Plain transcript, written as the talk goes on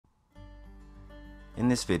In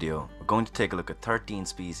this video, we're going to take a look at 13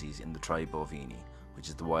 species in the tribe bovini, which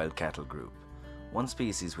is the wild cattle group. One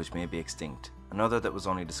species which may be extinct, another that was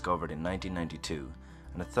only discovered in 1992,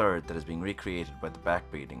 and a third that is being recreated by the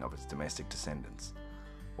backbreeding of its domestic descendants.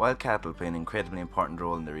 Wild cattle play an incredibly important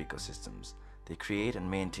role in their ecosystems. They create and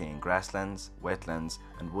maintain grasslands, wetlands,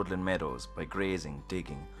 and woodland meadows by grazing,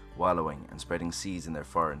 digging, wallowing, and spreading seeds in their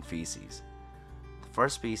fur and feces. The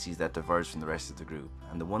first species that diverged from the rest of the group,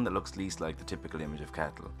 and the one that looks least like the typical image of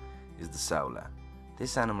cattle, is the saola.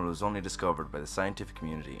 This animal was only discovered by the scientific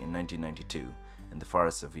community in 1992 in the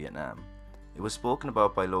forests of Vietnam. It was spoken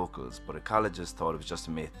about by locals, but ecologists thought it was just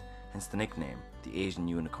a myth, hence the nickname, the Asian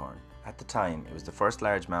unicorn. At the time, it was the first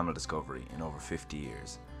large mammal discovery in over 50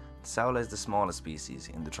 years. The saola is the smallest species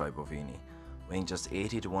in the tribe bovini, weighing just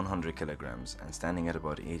 80 to 100 kilograms and standing at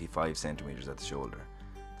about 85 centimeters at the shoulder.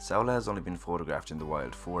 The saola has only been photographed in the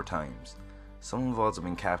wild 4 times. Some have also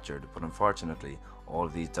been captured, but unfortunately all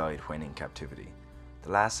of these died when in captivity. The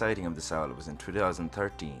last sighting of the saola was in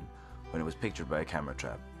 2013 when it was pictured by a camera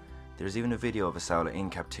trap. There is even a video of a saola in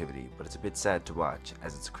captivity, but it's a bit sad to watch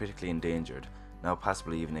as it's a critically endangered, now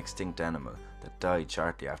possibly even extinct animal that died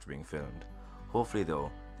shortly after being filmed. Hopefully though,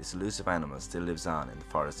 this elusive animal still lives on in the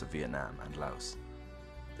forests of Vietnam and Laos.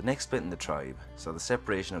 The next split in the tribe saw the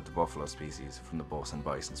separation of the buffalo species from the bos and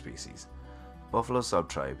bison species. The buffalo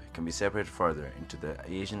subtribe can be separated further into the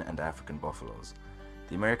Asian and African buffaloes.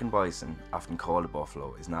 The American bison, often called a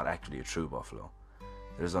buffalo, is not actually a true buffalo.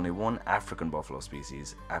 There is only one African buffalo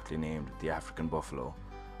species, aptly named the African buffalo,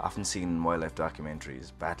 often seen in wildlife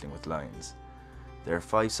documentaries battling with lions. There are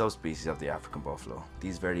 5 subspecies of the African buffalo.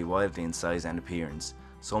 These vary wildly in size and appearance,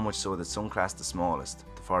 so much so that some class the smallest,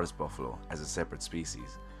 the forest buffalo, as a separate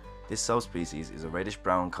species. This subspecies is a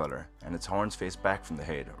reddish-brown colour, and its horns face back from the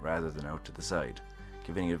head rather than out to the side,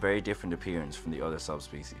 giving it a very different appearance from the other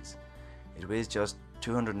subspecies. It weighs just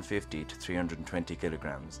 250 to 320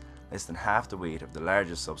 kilograms, less than half the weight of the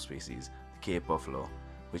largest subspecies, the Cape buffalo,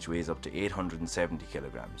 which weighs up to 870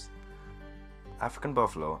 kilograms. African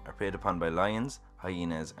buffalo are preyed upon by lions,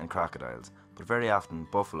 hyenas, and crocodiles, but very often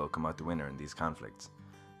buffalo come out the winner in these conflicts.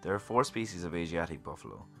 There are 4 species of Asiatic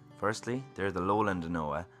buffalo. Firstly, there are the lowland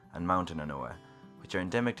Anoa and mountain Anoa, which are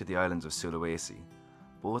endemic to the islands of Sulawesi.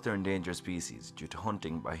 Both are endangered species due to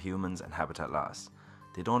hunting by humans and habitat loss.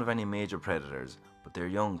 They don't have any major predators, but their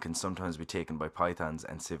young can sometimes be taken by pythons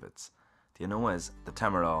and civets. The Anoas, the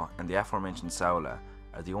Tamaraw, and the aforementioned saola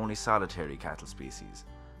are the only solitary cattle species.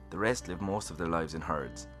 The rest live most of their lives in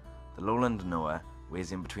herds. The lowland Anoa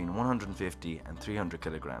weighs in between 150 and 300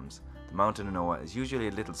 kilograms. The mountain Anoa is usually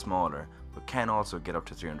a little smaller, but can also get up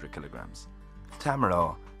to 300 kilograms. The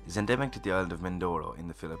Tamaraw is endemic to the island of Mindoro in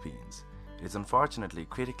the Philippines. It is unfortunately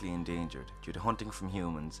critically endangered due to hunting from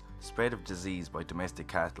humans, spread of disease by domestic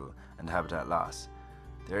cattle, and habitat loss.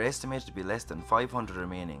 They are estimated to be less than 500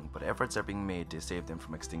 remaining, but efforts are being made to save them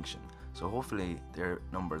from extinction, so hopefully their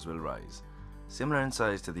numbers will rise. Similar in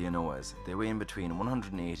size to the Anoas, they weigh in between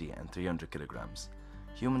 180 and 300 kilograms.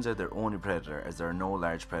 Humans are their only predator, as there are no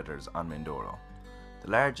large predators on Mindoro.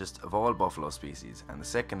 The largest of all buffalo species and the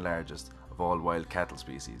second largest of all wild cattle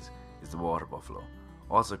species is the water buffalo,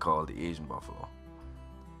 also called the Asian buffalo.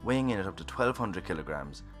 Weighing in at up to 1200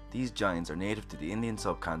 kilograms, these giants are native to the Indian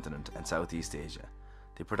subcontinent and Southeast Asia.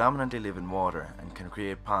 They predominantly live in water and can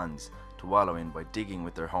create ponds to wallow in by digging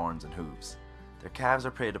with their horns and hooves. Their calves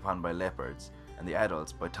are preyed upon by leopards, and the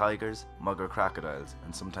adults by tigers, mugger crocodiles,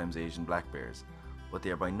 and sometimes Asian black bears. But they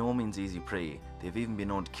are by no means easy prey. They have even been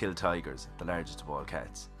known to kill tigers, the largest of all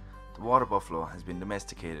cats. The water buffalo has been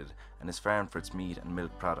domesticated and is farmed for its meat and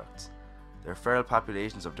milk products. There are feral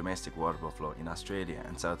populations of domestic water buffalo in Australia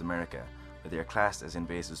and South America, where they are classed as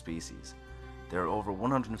invasive species. There are over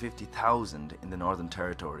 150,000 in the Northern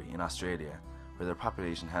Territory in Australia, where their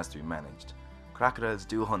population has to be managed. Crocodiles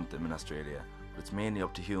do hunt them in Australia, but it's mainly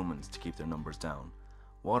up to humans to keep their numbers down.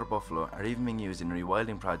 Water buffalo are even being used in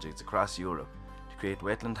rewilding projects across Europe to create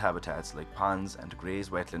wetland habitats like ponds and to graze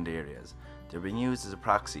wetland areas. They're being used as a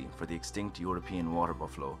proxy for the extinct European water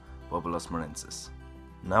buffalo, Bubulus morensis.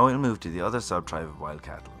 Now we'll move to the other subtribe of wild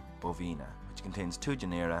cattle, bovina, which contains 2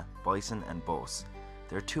 genera, bison and bos.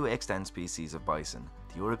 There are 2 extant species of bison,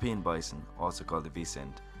 the European bison, also called the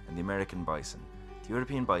Vicent, and the American bison. The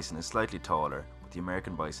European bison is slightly taller, but the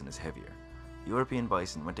American bison is heavier. The European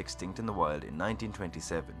bison went extinct in the wild in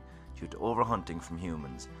 1927 due to overhunting from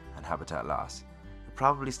humans and habitat loss. You're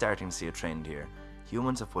probably starting to see a trend here.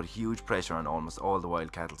 Humans have put huge pressure on almost all the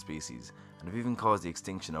wild cattle species and have even caused the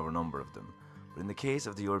extinction of a number of them. But in the case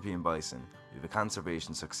of the European bison, we have a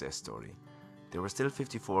conservation success story. There were still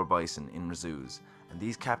 54 bison in zoos, and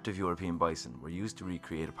these captive European bison were used to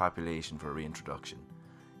recreate a population for reintroduction.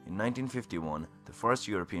 In 1951, the first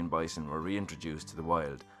European bison were reintroduced to the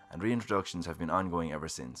wild, and reintroductions have been ongoing ever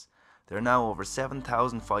since. There are now over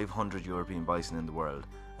 7,500 European bison in the world,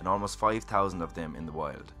 and almost 5,000 of them in the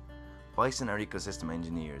wild. Bison are ecosystem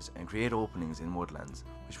engineers and create openings in woodlands,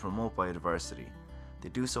 which promote biodiversity. They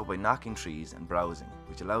do so by knocking trees and browsing,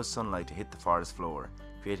 which allows sunlight to hit the forest floor,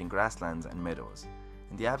 creating grasslands and meadows.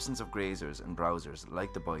 In the absence of grazers and browsers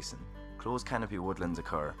like the bison, closed canopy woodlands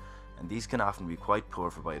occur, and these can often be quite poor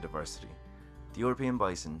for biodiversity. The European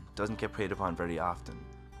bison doesn't get preyed upon very often,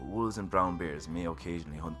 but wolves and brown bears may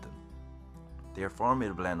occasionally hunt them. They are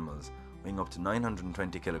formidable animals, weighing up to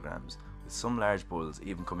 920 kilograms, with some large bulls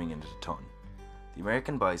even coming into the ton. The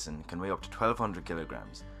American bison can weigh up to 1,200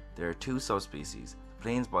 kilograms. There are two subspecies, the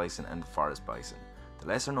plains bison and the forest bison. The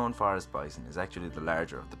lesser known forest bison is actually the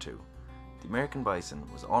larger of the two. The American bison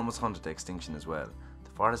was almost hunted to extinction as well. The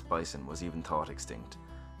forest bison was even thought extinct.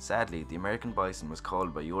 Sadly, the American bison was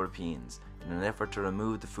culled by Europeans in an effort to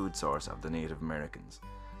remove the food source of the Native Americans.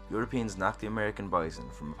 Europeans knocked the American bison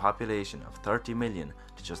from a population of 30 million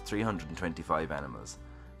to just 325 animals.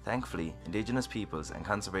 Thankfully, indigenous peoples and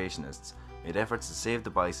conservationists made efforts to save the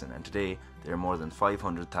bison, and today there are more than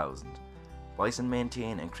 500,000. Bison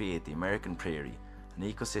maintain and create the American prairie, an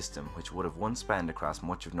ecosystem which would have once spanned across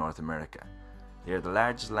much of North America. They are the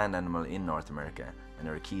largest land animal in North America and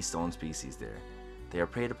are a keystone species there. They are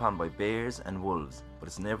preyed upon by bears and wolves, but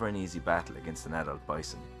it's never an easy battle against an adult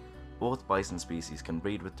bison. Both bison species can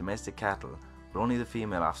breed with domestic cattle, but only the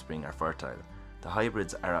female offspring are fertile. The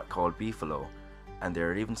hybrids are called beefalo, and there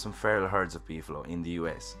are even some feral herds of beefalo in the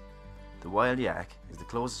US. The wild yak is the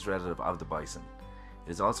closest relative of the bison.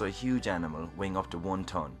 It is also a huge animal, weighing up to 1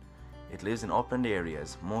 ton. It lives in upland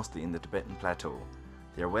areas, mostly in the Tibetan Plateau.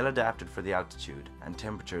 They are well adapted for the altitude and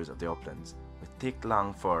temperatures of the uplands, with thick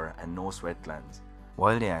long fur and no sweat glands.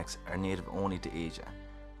 Wild yaks are native only to Asia.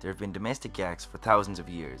 There have been domestic yaks for thousands of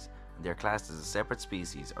years, and they are classed as a separate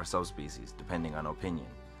species or subspecies, depending on opinion.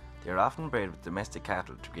 They are often bred with domestic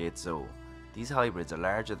cattle to create zoo. These hybrids are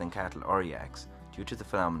larger than cattle or yaks due to the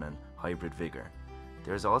phenomenon hybrid vigor.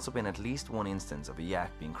 There has also been at least one instance of a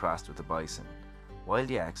yak being crossed with a bison. Wild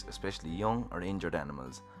yaks, especially young or injured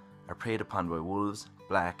animals, are preyed upon by wolves,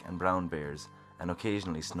 black and brown bears, and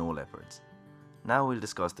occasionally snow leopards. Now we'll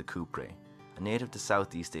discuss the coupre, a native to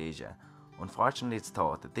Southeast Asia. Unfortunately, it's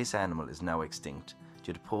thought that this animal is now extinct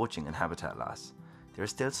due to poaching and habitat loss. There is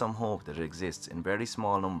still some hope that it exists in very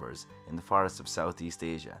small numbers in the forests of Southeast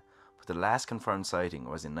Asia, but the last confirmed sighting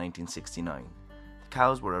was in 1969. The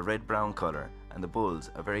cows were a red-brown colour, and the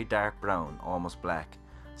bulls a very dark brown, almost black,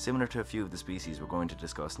 similar to a few of the species we're going to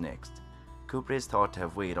discuss next. Coupre is thought to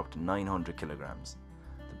have weighed up to 900 kilograms.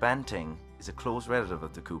 The banteng is a close relative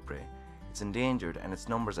of the coupre. It's endangered and its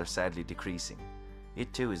numbers are sadly decreasing.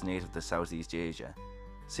 It too is native to Southeast Asia.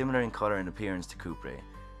 Similar in colour and appearance to coupre,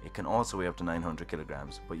 it can also weigh up to 900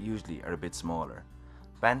 kilograms, but usually are a bit smaller.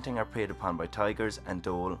 Banteng are preyed upon by tigers and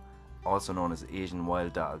dhole, also known as Asian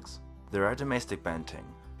wild dogs. There are domestic banteng,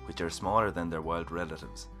 which are smaller than their wild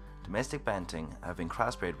relatives. Domestic banteng have been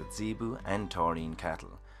crossbred with zebu and taurine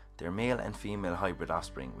cattle. Their male and female hybrid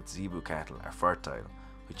offspring with zebu cattle are fertile,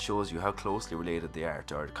 which shows you how closely related they are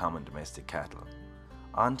to our common domestic cattle.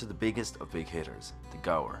 On to the biggest of big hitters, the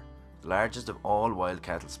gaur, the largest of all wild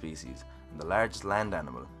cattle species and the largest land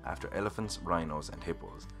animal after elephants, rhinos and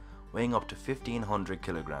hippos. Weighing up to 1,500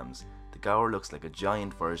 kilograms, the gaur looks like a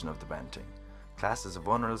giant version of the banteng. Classed as a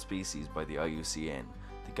vulnerable species by the IUCN,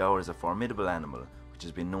 the gaur is a formidable animal which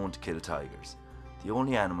has been known to kill tigers. The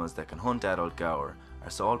only animals that can hunt adult gaur are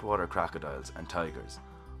saltwater crocodiles and tigers.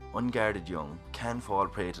 Unguarded young can fall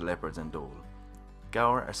prey to leopards and dhole.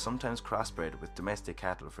 Gaur are sometimes crossbred with domestic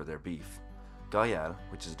cattle for their beef. Gayal,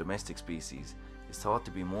 which is a domestic species, is thought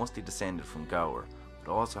to be mostly descended from gaur,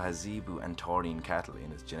 but also has zebu and taurine cattle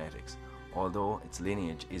in its genetics, although its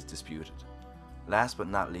lineage is disputed. Last but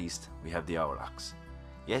not least, we have the aurochs.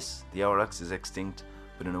 Yes, the aurochs is extinct,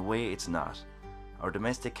 but in a way it's not. Our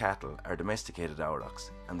domestic cattle are domesticated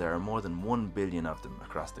aurochs, and there are more than 1 billion of them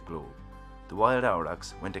across the globe. The wild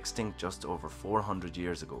aurochs went extinct just over 400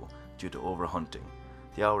 years ago due to overhunting.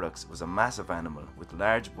 The aurochs was a massive animal with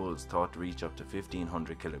large bulls thought to reach up to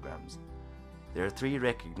 1,500 kilograms. There are 3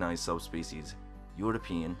 recognized subspecies: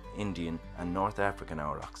 European, Indian and North African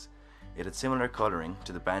aurochs. It had similar colouring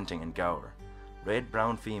to the banteng and gaur,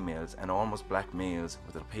 red-brown females and almost black males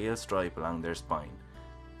with a pale stripe along their spine.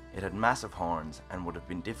 It had massive horns and would have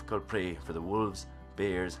been difficult prey for the wolves,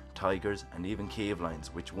 bears, tigers and even cave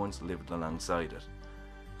lions which once lived alongside it.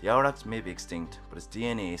 The aurochs may be extinct, but its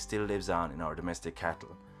DNA still lives on in our domestic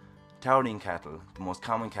cattle. Taurine cattle, the most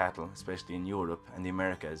common cattle, especially in Europe and the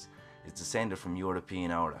Americas, is descended from European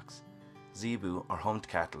aurochs. Zebu or humped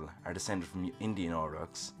cattle are descended from Indian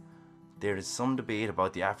aurochs. There is some debate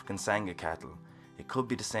about the African Sangha cattle. It could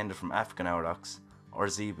be descended from African aurochs, or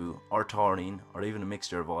Zebu, or taurine, or even a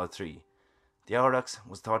mixture of all three. The aurochs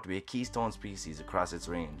was thought to be a keystone species across its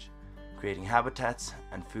range, creating habitats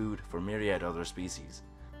and food for myriad other species.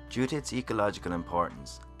 Due to its ecological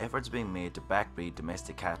importance, efforts are being made to backbreed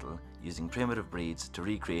domestic cattle using primitive breeds to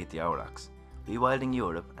recreate the aurochs. Rewilding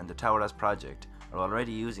Europe and the Tauras project are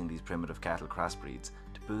already using these primitive cattle crossbreeds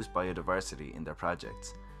to boost biodiversity in their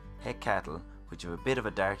projects. Heck cattle, which have a bit of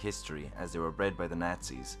a dark history as they were bred by the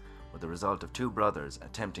Nazis, were the result of two brothers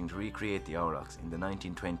attempting to recreate the aurochs in the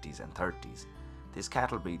 1920s and 30s. This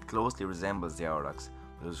cattle breed closely resembles the aurochs,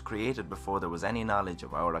 but it was created before there was any knowledge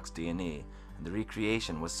of aurochs DNA, and the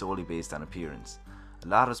recreation was solely based on appearance. A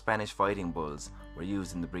lot of Spanish fighting bulls were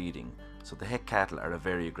used in the breeding, so the Heck cattle are a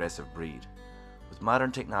very aggressive breed. With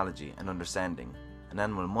modern technology and understanding, an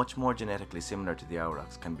animal much more genetically similar to the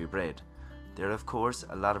aurochs can be bred. There are of course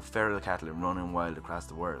a lot of feral cattle running wild across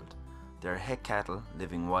the world. There are Heck cattle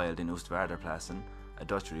living wild in Oostvaarderplassen, a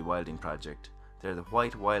Dutch rewilding project. There are the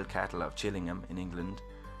white wild cattle of Chillingham in England.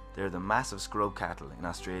 There are the massive scrub cattle in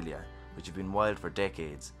Australia, which have been wild for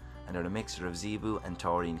decades, and are a mixture of Zebu and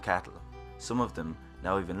taurine cattle. Some of them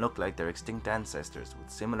now even look like their extinct ancestors with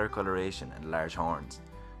similar coloration and large horns.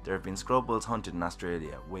 There have been scrub bulls hunted in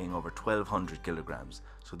Australia weighing over 1200 kilograms,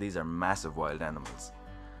 so these are massive wild animals.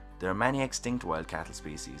 There are many extinct wild cattle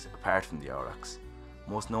species apart from the aurochs,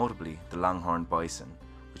 most notably the longhorned bison,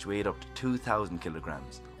 which weighed up to 2000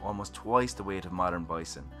 kilograms, almost twice the weight of modern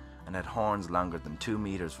bison, and had horns longer than 2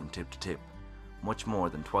 meters from tip to tip, much more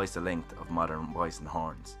than twice the length of modern bison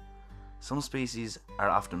horns. Some species are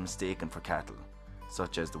often mistaken for cattle,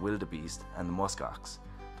 such as the wildebeest and the muskox.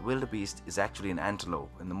 The wildebeest is actually an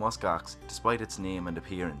antelope, and the muskox, despite its name and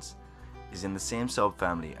appearance, is in the same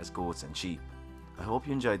subfamily as goats and sheep. I hope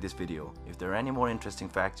you enjoyed this video. If there are any more interesting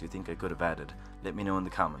facts you think I could have added, let me know in the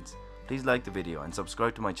comments. Please like the video and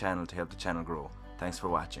subscribe to my channel to help the channel grow. Thanks for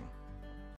watching.